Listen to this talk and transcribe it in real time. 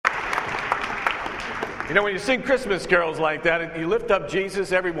You know, when you sing Christmas carols like that, and you lift up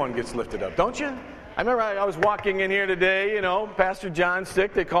Jesus, everyone gets lifted up, don't you? I remember I was walking in here today, Pastor John's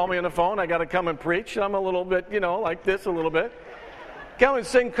sick. They call me on the phone. I got to come and preach. I'm a little bit, like this a little bit. Come and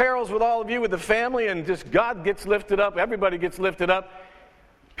sing carols with all of you, with the family, and just God gets lifted up. Everybody gets lifted up.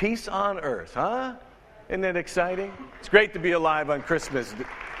 Peace on earth, huh? Isn't that exciting? It's great to be alive on Christmas,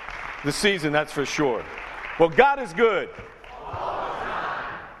 the season, that's for sure. Well, God is good.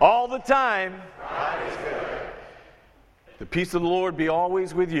 All the time. God is good. The peace of the Lord be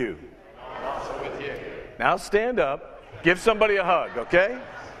always with you. Also with you. Now stand up. Give somebody a hug, okay?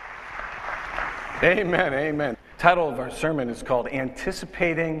 Amen, amen. The title of our sermon is called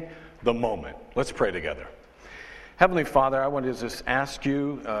Anticipating the Moment. Let's pray together. Heavenly Father, I want to just ask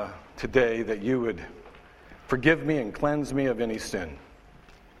you today that you would forgive me and cleanse me of any sin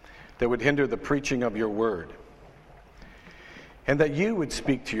that would hinder the preaching of your word. And that you would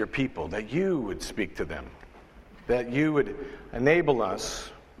speak to your people, that you would speak to them, that you would enable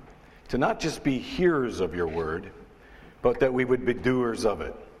us to not just be hearers of your word, but that we would be doers of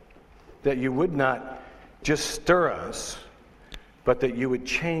it. That you would not just stir us, but that you would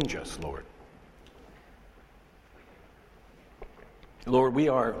change us, Lord. Lord, we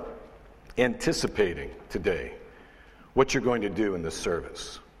are anticipating today what you're going to do in this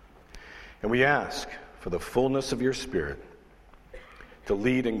service. And we ask for the fullness of your Spirit to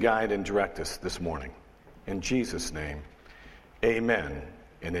lead and guide and direct us this morning. In Jesus' name, amen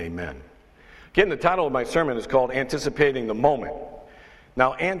and amen. Again, the title of my sermon is called Anticipating the Moment.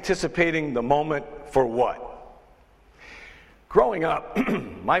 Now, anticipating the moment for what? Growing up,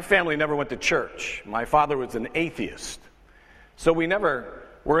 my family never went to church. My father was an atheist. So we never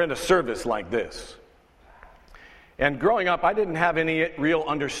were in a service like this. And growing up, I didn't have any real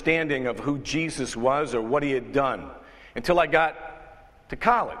understanding of who Jesus was or what he had done until I got to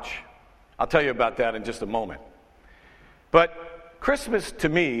college. I'll tell you about that in just a moment. But Christmas to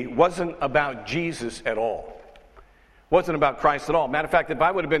me wasn't about Jesus at all. Wasn't about Christ at all. Matter of fact, if I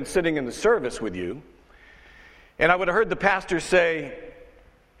would have been sitting in the service with you and I would have heard the pastor say,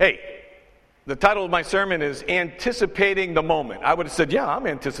 hey, the title of my sermon is Anticipating the Moment, I would have said, yeah, I'm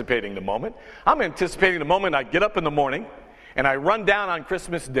anticipating the moment. I'm anticipating the moment I get up in the morning and I run down on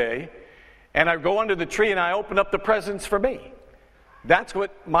Christmas Day and I go under the tree and I open up the presents for me. That's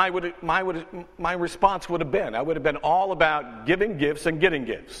what my response would have been. I would have been all about giving gifts and getting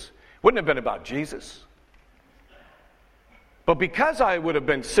gifts. Wouldn't have been about Jesus. But because I would have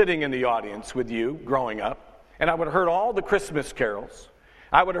been sitting in the audience with you growing up, and I would have heard all the Christmas carols,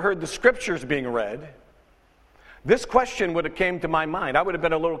 I would have heard the scriptures being read, this question would have came to my mind. I would have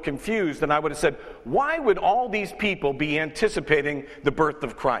been a little confused, and I would have said, why would all these people be anticipating the birth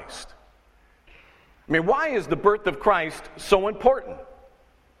of Christ? I mean, why is the birth of Christ so important?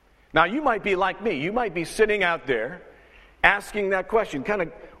 Now, you might be like me. You might be sitting out there asking that question, kind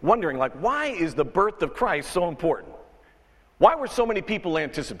of wondering, like, why is the birth of Christ so important? Why were so many people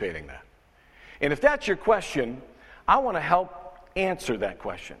anticipating that? And if that's your question, I want to help answer that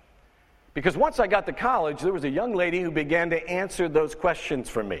question. Because once I got to college, there was a young lady who began to answer those questions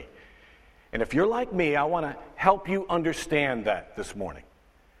for me. And if you're like me, I want to help you understand that this morning.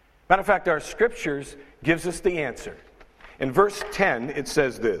 Matter of fact, our scriptures gives us the answer. In verse 10, it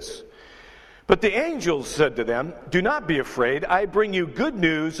says this, "But the angels said to them, 'Do not be afraid. I bring you good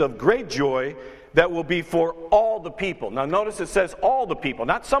news of great joy that will be for all the people.'" Now notice it says all the people,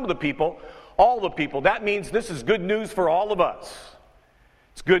 not some of the people, all the people. That means this is good news for all of us.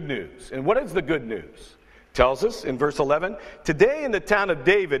 It's good news. And what is the good news? It tells us in verse 11, "Today in the town of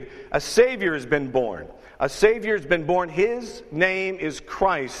David, a Savior has been born. A Savior has been born. His name is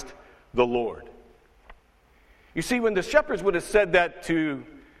Christ the Lord." You see, when the shepherds would have said that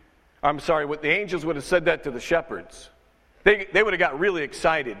what the angels would have said that to the shepherds, they would have got really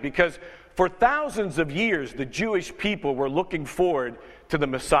excited because for thousands of years, the Jewish people were looking forward to the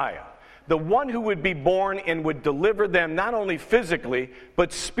Messiah, the one who would be born and would deliver them not only physically,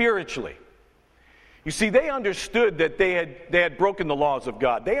 but spiritually. You see, they understood that they had broken the laws of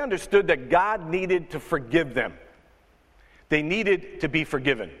God. They understood that God needed to forgive them. They needed to be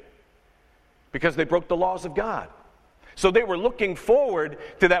forgiven because they broke the laws of God. So they were looking forward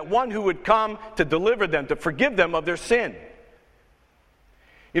to that one who would come to deliver them, to forgive them of their sin.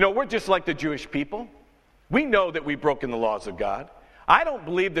 You know, we're just like the Jewish people. We know that we've broken the laws of God. I don't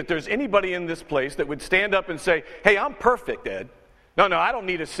believe that there's anybody in this place that would stand up and say, "Hey, I'm perfect, Ed. No, I don't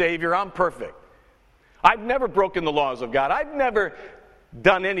need a Savior. I'm perfect. I've never broken the laws of God. I've never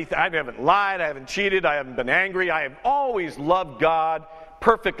done anything. I haven't lied. I haven't cheated. I haven't been angry. I have always loved God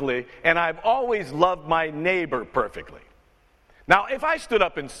perfectly, and I've always loved my neighbor perfectly." Now, if I stood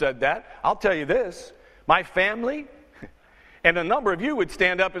up and said that, I'll tell you this. my family. And a number of you would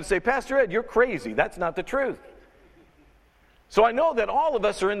stand up and say, Pastor Ed, you're crazy. That's not the truth. So I know that all of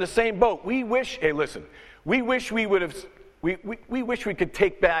us are in the same boat. We wish, hey, listen, we wish we would have, we wish we could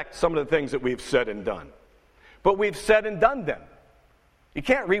take back some of the things that we've said and done. But we've said and done them. You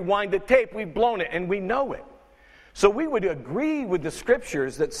can't rewind the tape. We've blown it, and we know it. So we would agree with the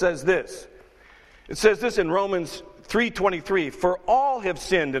scriptures that says this. It says this in Romans 3:23, for all have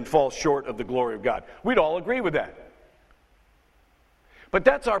sinned and fall short of the glory of God. We'd all agree with that. But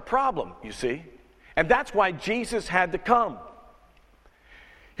that's our problem, you see. And that's why Jesus had to come.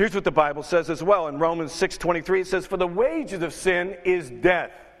 Here's what the Bible says as well. In Romans 6:23, it says, for the wages of sin is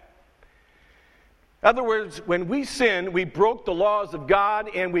death. In other words, when we sinned, we broke the laws of God,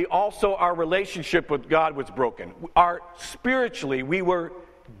 and our relationship with God was broken. Spiritually, we were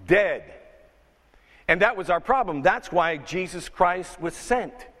dead. And that was our problem. That's why Jesus Christ was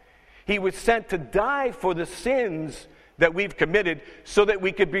sent. He was sent to die for the sins that we've committed so that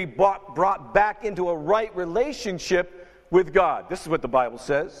we could be brought back into a right relationship with God. This is what the Bible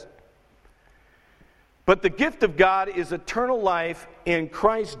says. But the gift of God is eternal life in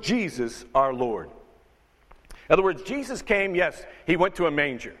Christ Jesus our Lord. In other words, Jesus came, yes, he went to a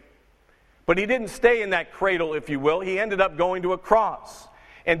manger. But he didn't stay in that cradle, if you will. He ended up going to a cross.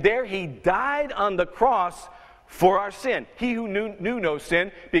 And there he died on the cross for our sin. He who knew no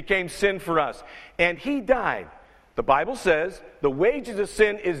sin became sin for us. And he died. The Bible says the wages of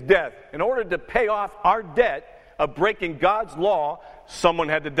sin is death. In order to pay off our debt of breaking God's law, someone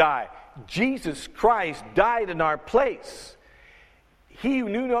had to die. Jesus Christ died in our place. He who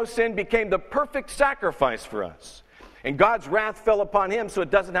knew no sin became the perfect sacrifice for us. And God's wrath fell upon him so it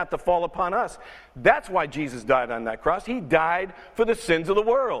doesn't have to fall upon us. That's why Jesus died on that cross. He died for the sins of the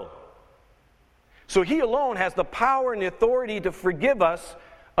world. So he alone has the power and the authority to forgive us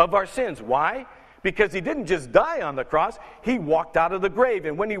of our sins. Why? Because he didn't just die on the cross, he walked out of the grave.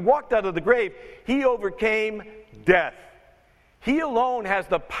 And when he walked out of the grave, he overcame death. He alone has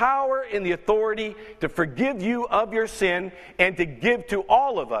the power and the authority to forgive you of your sin and to give to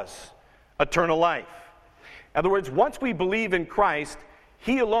all of us eternal life. In other words, once we believe in Christ,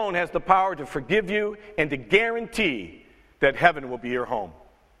 he alone has the power to forgive you and to guarantee that heaven will be your home.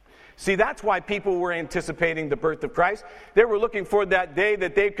 See, that's why people were anticipating the birth of Christ. They were looking for that day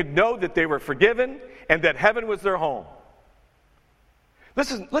that they could know that they were forgiven and that heaven was their home.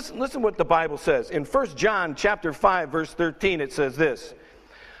 Listen what the Bible says. In 1 John chapter 5, verse 13, it says this.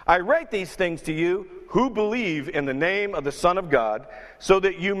 I write these things to you who believe in the name of the Son of God, so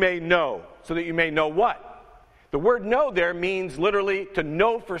that you may know. So that you may know what? The word know there means literally to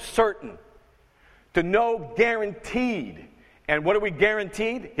know for certain. To know guaranteed. And what are we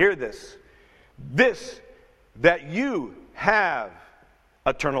guaranteed? Hear this. This, that you have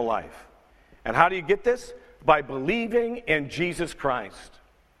eternal life. And how do you get this? By believing in Jesus Christ.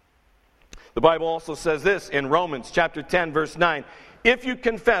 The Bible also says this in Romans chapter 10, verse 9. If you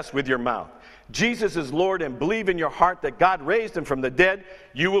confess with your mouth Jesus is Lord and believe in your heart that God raised him from the dead,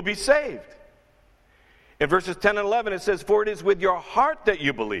 you will be saved. In verses 10 and 11 it says, for it is with your heart that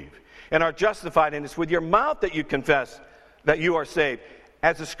you believe and are justified, and it's with your mouth that you confess that you are saved.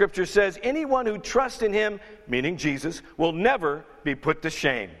 As the scripture says, anyone who trusts in him, meaning Jesus, will never be put to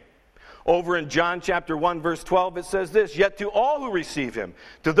shame. Over in John chapter 1, verse 12, it says this, yet to all who receive him,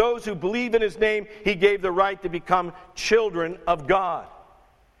 to those who believe in his name, he gave the right to become children of God.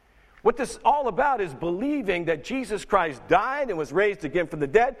 What this is all about is believing that Jesus Christ died and was raised again from the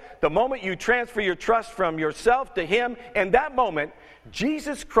dead. The moment you transfer your trust from yourself to him, in that moment,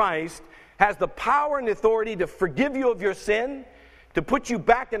 Jesus Christ has the power and authority to forgive you of your sin, to put you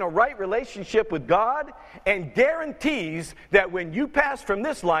back in a right relationship with God, and guarantees that when you pass from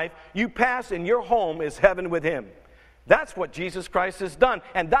this life, you pass in your home is heaven with him. That's what Jesus Christ has done.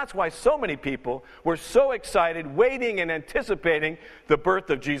 And that's why so many people were so excited, waiting and anticipating the birth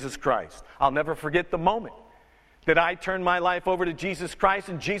of Jesus Christ. I'll never forget the moment that I turned my life over to Jesus Christ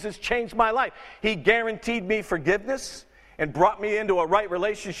and Jesus changed my life. He guaranteed me forgiveness and brought me into a right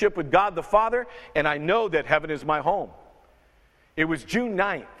relationship with God the Father, and I know that heaven is my home. It was June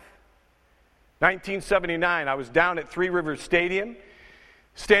 9th, 1979. I was down at Three Rivers Stadium,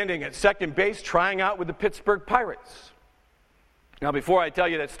 standing at second base, trying out with the Pittsburgh Pirates. Now, before I tell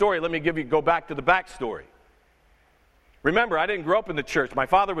you that story, let me go back to the backstory. Remember, I didn't grow up in the church. My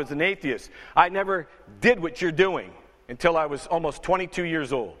father was an atheist. I never did what you're doing until I was almost 22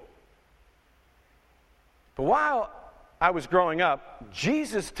 years old. But while I was growing up,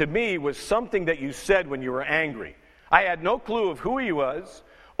 Jesus to me was something that you said when you were angry. I had no clue of who he was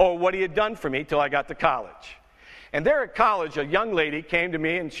or what he had done for me till I got to college. And there at college, a young lady came to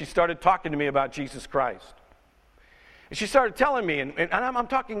me and she started talking to me about Jesus Christ. And she started telling me, and I'm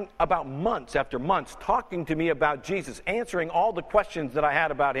talking about months after months, talking to me about Jesus, answering all the questions that I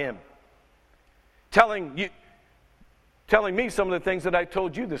had about him. Telling me some of the things that I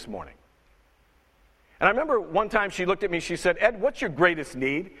told you this morning. And I remember one time she looked at me, she said, Ed, what's your greatest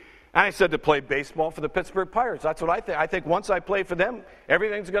need? And I said, to play baseball for the Pittsburgh Pirates. That's what I think. I think once I play for them,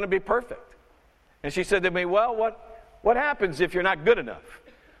 everything's going to be perfect. And she said to me, well, what happens if you're not good enough?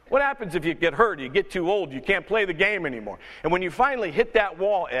 What happens if you get hurt, you get too old, you can't play the game anymore? And when you finally hit that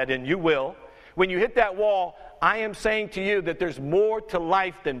wall, Ed, and you will, when you hit that wall, I am saying to you that there's more to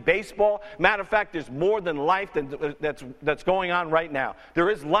life than baseball. Matter of fact, there's more than life that's going on right now. There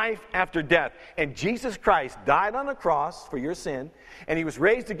is life after death. And Jesus Christ died on the cross for your sin, and he was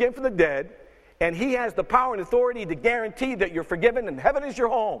raised again from the dead, and he has the power and authority to guarantee that you're forgiven and heaven is your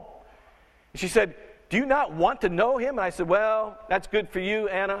home. She said, do you not want to know him? And I said, well, that's good for you,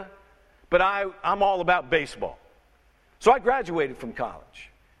 Anna, but I'm all about baseball. So I graduated from college.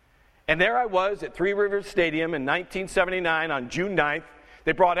 And there I was at Three Rivers Stadium in 1979 on June 9th.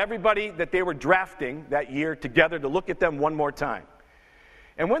 They brought everybody that they were drafting that year together to look at them one more time.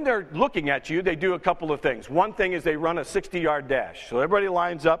 And when they're looking at you, they do a couple of things. One thing is they run a 60-yard dash. So everybody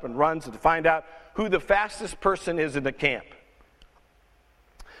lines up and runs to find out who the fastest person is in the camp.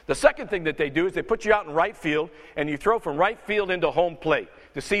 The second thing that they do is they put you out in right field, and you throw from right field into home plate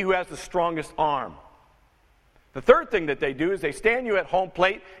to see who has the strongest arm. The third thing that they do is they stand you at home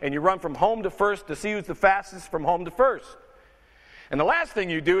plate, and you run from home to first to see who's the fastest from home to first. And the last thing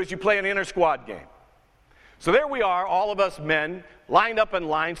you do is you play an inter-squad game. So there we are, all of us men, lined up in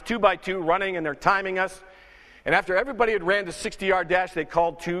lines, 2 by 2, running, and they're timing us. And after everybody had ran the 60-yard dash, they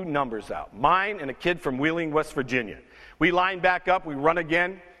called 2 numbers out, mine and a kid from Wheeling, West Virginia. We line back up, we run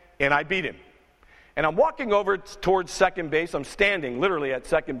again, and I beat him. And I'm walking over towards second base. I'm standing literally at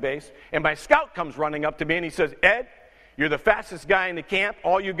second base. And my scout comes running up to me and he says, Ed, you're the fastest guy in the camp.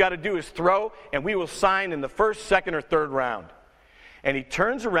 All you got to do is throw, and we will sign in the first, second, or third round. And he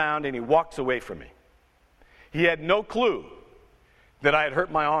turns around and he walks away from me. He had no clue that I had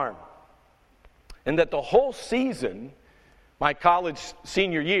hurt my arm. And that the whole season, my college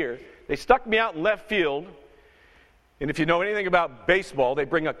senior year, they stuck me out in left field. And if you know anything about baseball, they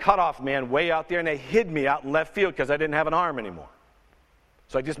bring a cutoff man way out there, and they hid me out in left field because I didn't have an arm anymore.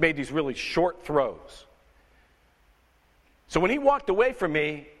 So I just made these really short throws. So when he walked away from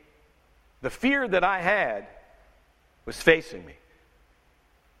me, the fear that I had was facing me,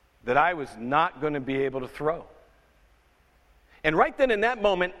 that I was not going to be able to throw. And right then in that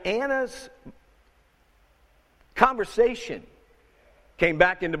moment, Anna's conversation came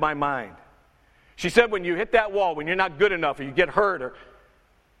back into my mind. She said, when you hit that wall, when you're not good enough or you get hurt, or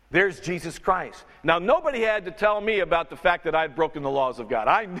there's Jesus Christ. Now, nobody had to tell me about the fact that I had broken the laws of God.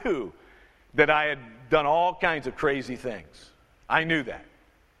 I knew that I had done all kinds of crazy things. I knew that.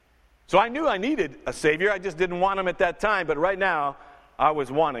 So I knew I needed a Savior. I just didn't want him at that time. But right now, I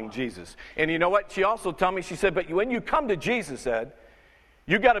was wanting Jesus. And you know what? She also told me, she said, but when you come to Jesus, Ed,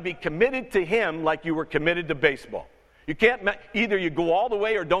 you got to be committed to him like you were committed to baseball. You can't, either you go all the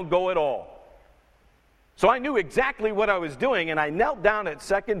way or don't go at all. So I knew exactly what I was doing, and I knelt down at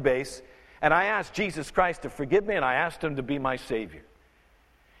second base, and I asked Jesus Christ to forgive me, and I asked him to be my Savior.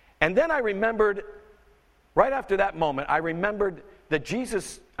 And then I remembered, right after that moment, I remembered that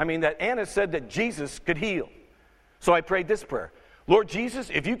that Anna said that Jesus could heal. So I prayed this prayer. Lord Jesus,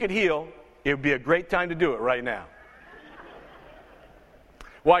 if you could heal, it would be a great time to do it right now.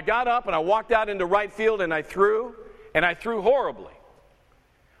 Well, I got up, and I walked out into right field, and I threw horribly.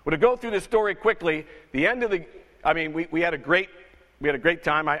 Well, to go through this story quickly, we had a great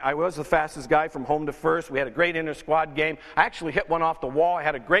time. I was the fastest guy from home to first. We had a great inter-squad game. I actually hit one off the wall. I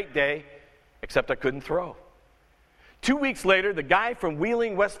had a great day, except I couldn't throw. 2 weeks later, the guy from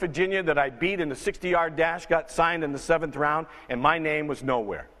Wheeling, West Virginia that I beat in the 60-yard dash got signed in the 7th round, and my name was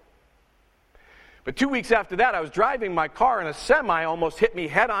nowhere. But 2 weeks after that, I was driving my car, and a semi almost hit me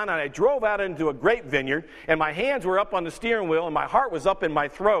head on, and I drove out into a grape vineyard, and my hands were up on the steering wheel, and my heart was up in my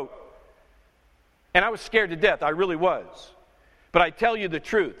throat. And I was scared to death. I really was. But I tell you the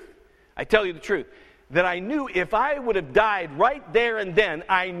truth, that I knew if I would have died right there and then,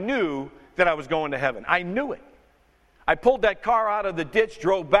 I knew that I was going to heaven. I knew it. I pulled that car out of the ditch,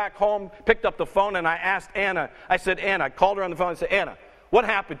 drove back home, picked up the phone, and I asked Anna. I said, Anna, I called her on the phone and said, Anna, what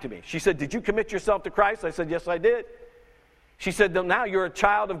happened to me? She said, did you commit yourself to Christ? I said, yes, I did. She said, now you're a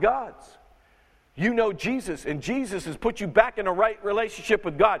child of God's. You know Jesus, and Jesus has put you back in a right relationship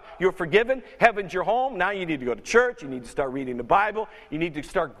with God. You're forgiven. Heaven's your home. Now you need to go to church. You need to start reading the Bible. You need to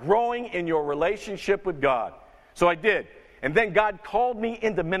start growing in your relationship with God. So I did. And then God called me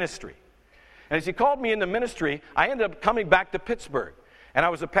into ministry. And as He called me into ministry, I ended up coming back to Pittsburgh. And I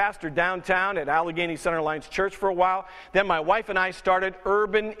was a pastor downtown at Allegheny Center Alliance Church for a while. Then my wife and I started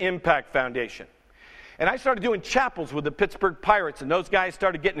Urban Impact Foundation. And I started doing chapels with the Pittsburgh Pirates. And those guys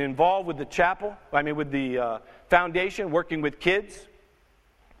started getting involved with the foundation, working with kids.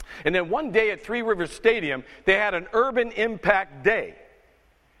 And then one day at Three Rivers Stadium, they had an Urban Impact Day.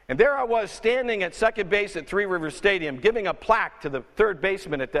 And there I was standing at second base at Three Rivers Stadium, giving a plaque to the third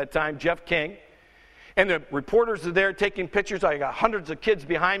baseman at that time, Jeff King. And the reporters are there taking pictures. I got hundreds of kids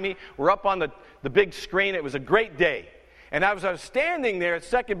behind me. We're up on the big screen. It was a great day. And as I was standing there at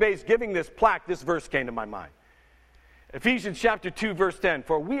second base giving this plaque, this verse came to my mind. Ephesians chapter 2, verse 10.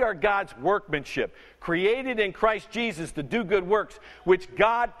 For we are God's workmanship, created in Christ Jesus to do good works, which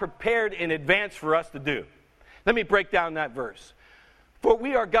God prepared in advance for us to do. Let me break down that verse. For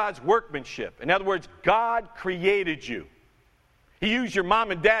we are God's workmanship. In other words, God created you. He used your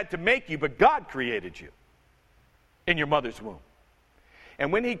mom and dad to make you, but God created you in your mother's womb.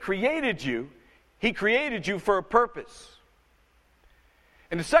 And when He created you for a purpose.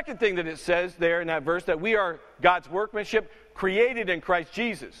 And the second thing that it says there in that verse, that we are God's workmanship, created in Christ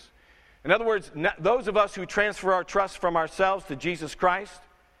Jesus. In other words, those of us who transfer our trust from ourselves to Jesus Christ,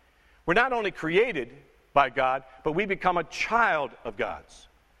 we're not only created by God, but we become a child of God's.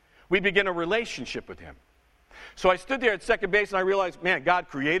 We begin a relationship with Him. So I stood there at second base and I realized, man, God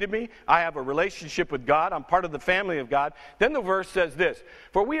created me. I have a relationship with God. I'm part of the family of God. Then the verse says this,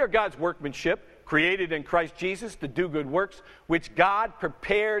 for we are God's workmanship, created in Christ Jesus to do good works, which God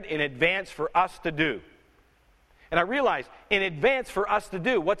prepared in advance for us to do. And I realized, in advance for us to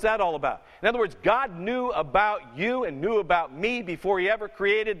do, what's that all about? In other words, God knew about you and knew about me before He ever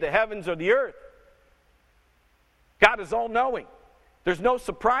created the heavens or the earth. God is all-knowing. There's no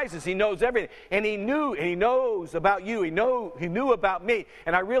surprises. He knows everything. And He knew, and He knows about you. He knew about me.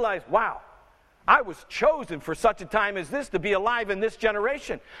 And I realized, wow, I was chosen for such a time as this to be alive in this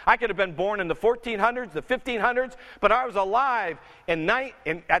generation. I could have been born in the 1400s, the 1500s, but I was alive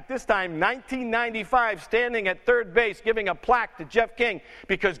at this time, 1995, standing at third base, giving a plaque to Jeff King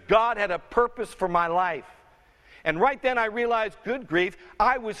because God had a purpose for my life. And right then I realized, good grief,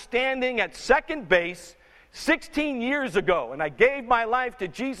 I was standing at second base 16 years ago, and I gave my life to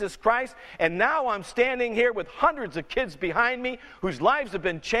Jesus Christ, and now I'm standing here with hundreds of kids behind me whose lives have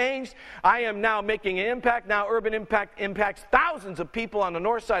been changed. I am now making an impact. Now Urban Impact impacts thousands of people on the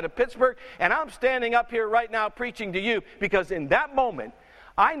north side of Pittsburgh, and I'm standing up here right now preaching to you because in that moment,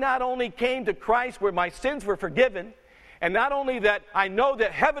 I not only came to Christ where my sins were forgiven, and not only that I know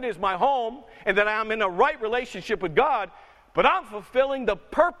that heaven is my home and that I'm in a right relationship with God, but I'm fulfilling the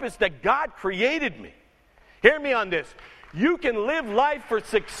purpose that God created me. Hear me on this. You can live life for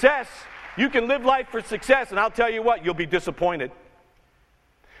success. You can live life for success, and I'll tell you what, you'll be disappointed.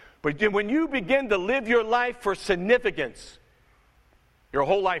 But when you begin to live your life for significance, your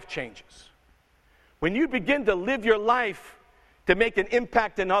whole life changes. When you begin to live your life to make an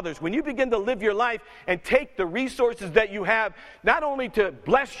impact in others, when you begin to live your life and take the resources that you have, not only to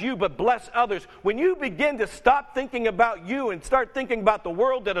bless you, but bless others, when you begin to stop thinking about you and start thinking about the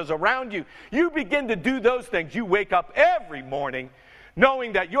world that is around you, you begin to do those things. You wake up every morning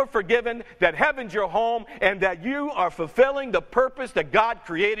knowing that you're forgiven, that heaven's your home, and that you are fulfilling the purpose that God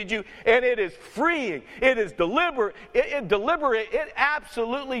created you, and it is freeing. It is deliberate. It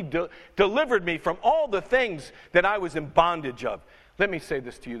absolutely delivered me from all the things that I was in bondage of. Let me say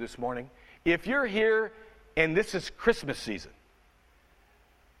this to you this morning. If you're here and this is Christmas season,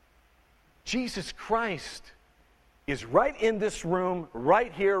 Jesus Christ is right in this room,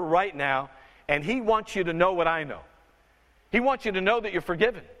 right here, right now, and He wants you to know what I know. He wants you to know that you're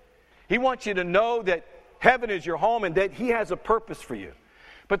forgiven. He wants you to know that heaven is your home and that He has a purpose for you.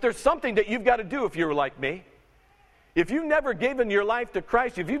 But there's something that you've got to do if you're like me. If you've never given your life to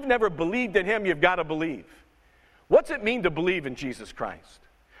Christ, if you've never believed in Him, you've got to believe. What's it mean to believe in Jesus Christ?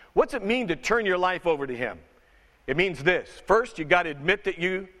 What's it mean to turn your life over to Him? It means this. First, you've got to admit that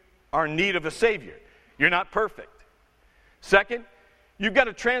you are in need of a Savior. You're not perfect. Second, you've got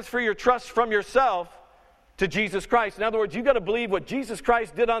to transfer your trust from yourself to Jesus Christ. In other words, you've got to believe what Jesus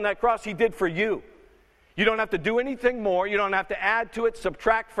Christ did on that cross, He did for you. You don't have to do anything more. You don't have to add to it,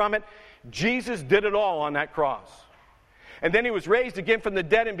 subtract from it. Jesus did it all on that cross. And then He was raised again from the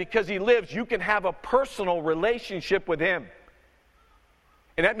dead, and because He lives, you can have a personal relationship with Him.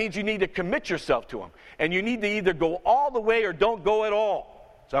 And that means you need to commit yourself to Him. And you need to either go all the way or don't go at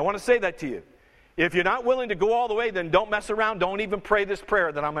all. So I want to say that to you. If you're not willing to go all the way, then don't mess around. Don't even pray this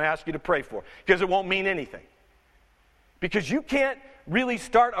prayer that I'm going to ask you to pray for, because it won't mean anything. Because you can't really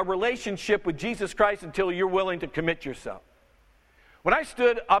start a relationship with Jesus Christ until you're willing to commit yourself. When I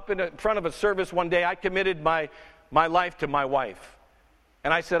stood up in front of a service one day, I committed my life to my wife.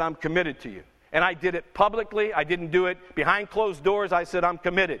 And I said, I'm committed to you. And I did it publicly. I didn't do it behind closed doors. I said, I'm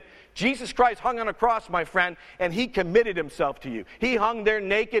committed. Jesus Christ hung on a cross, my friend, and he committed himself to you. He hung there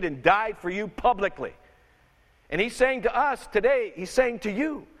naked and died for you publicly. And he's saying to us today, he's saying to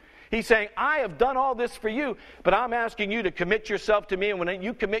you, he's saying, I have done all this for you, but I'm asking you to commit yourself to me. And when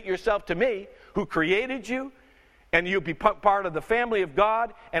you commit yourself to me, who created you, and you'll be part of the family of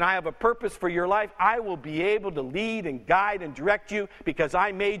God, and I have a purpose for your life, I will be able to lead and guide and direct you because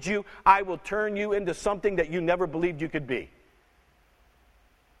I made you. I will turn you into something that you never believed you could be.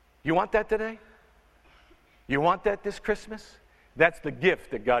 You want that today? You want that this Christmas? That's the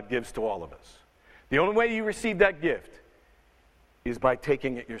gift that God gives to all of us. The only way you receive that gift is by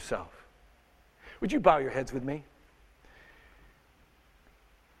taking it yourself. Would you bow your heads with me?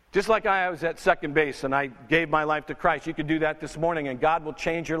 Just like I was at second base and I gave my life to Christ, you could do that this morning and God will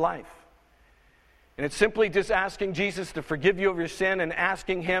change your life. And it's simply just asking Jesus to forgive you of your sin and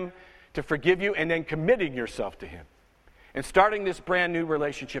asking him to forgive you and then committing yourself to him and starting this brand new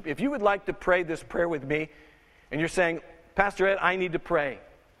relationship. If you would like to pray this prayer with me and you're saying, Pastor Ed, I need to pray.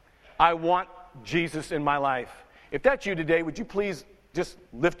 I want Jesus in my life. If that's you today, would you please just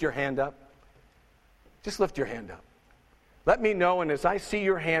lift your hand up? Just lift your hand up. Let me know, and as I see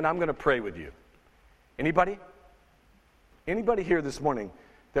your hand, I'm going to pray with you. Anybody? Anybody here this morning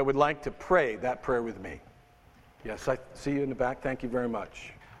that would like to pray that prayer with me? Yes, I see you in the back. Thank you very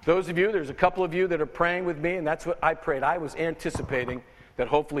much. Those of you, there's a couple of you that are praying with me, and that's what I prayed. I was anticipating that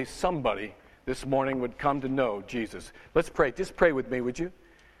hopefully somebody this morning would come to know Jesus. Let's pray. Just pray with me, would you?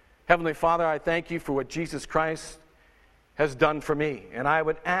 Heavenly Father, I thank you for what Jesus Christ has done for me. And I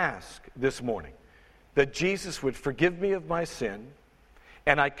would ask this morning that Jesus would forgive me of my sin,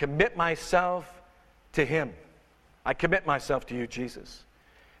 and I commit myself to him. I commit myself to you, Jesus.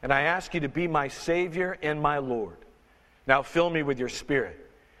 And I ask you to be my Savior and my Lord. Now fill me with your Spirit,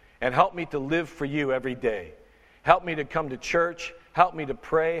 and help me to live for you every day. Help me to come to church. Help me to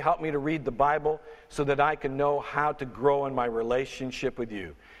pray. Help me to read the Bible so that I can know how to grow in my relationship with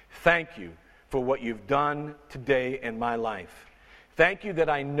you. Thank you for what you've done today in my life. Thank you that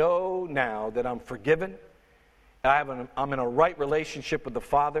I know now that I'm forgiven, I'm in a right relationship with the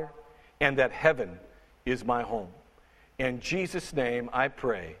Father, and that heaven is my home. In Jesus' name I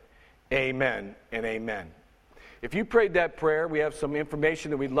pray, amen and amen. If you prayed that prayer, we have some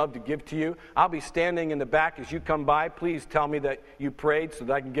information that we'd love to give to you. I'll be standing in the back as you come by. Please tell me that you prayed so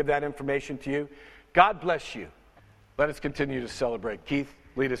that I can give that information to you. God bless you. Let us continue to celebrate. Keith,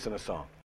 lead us in a song.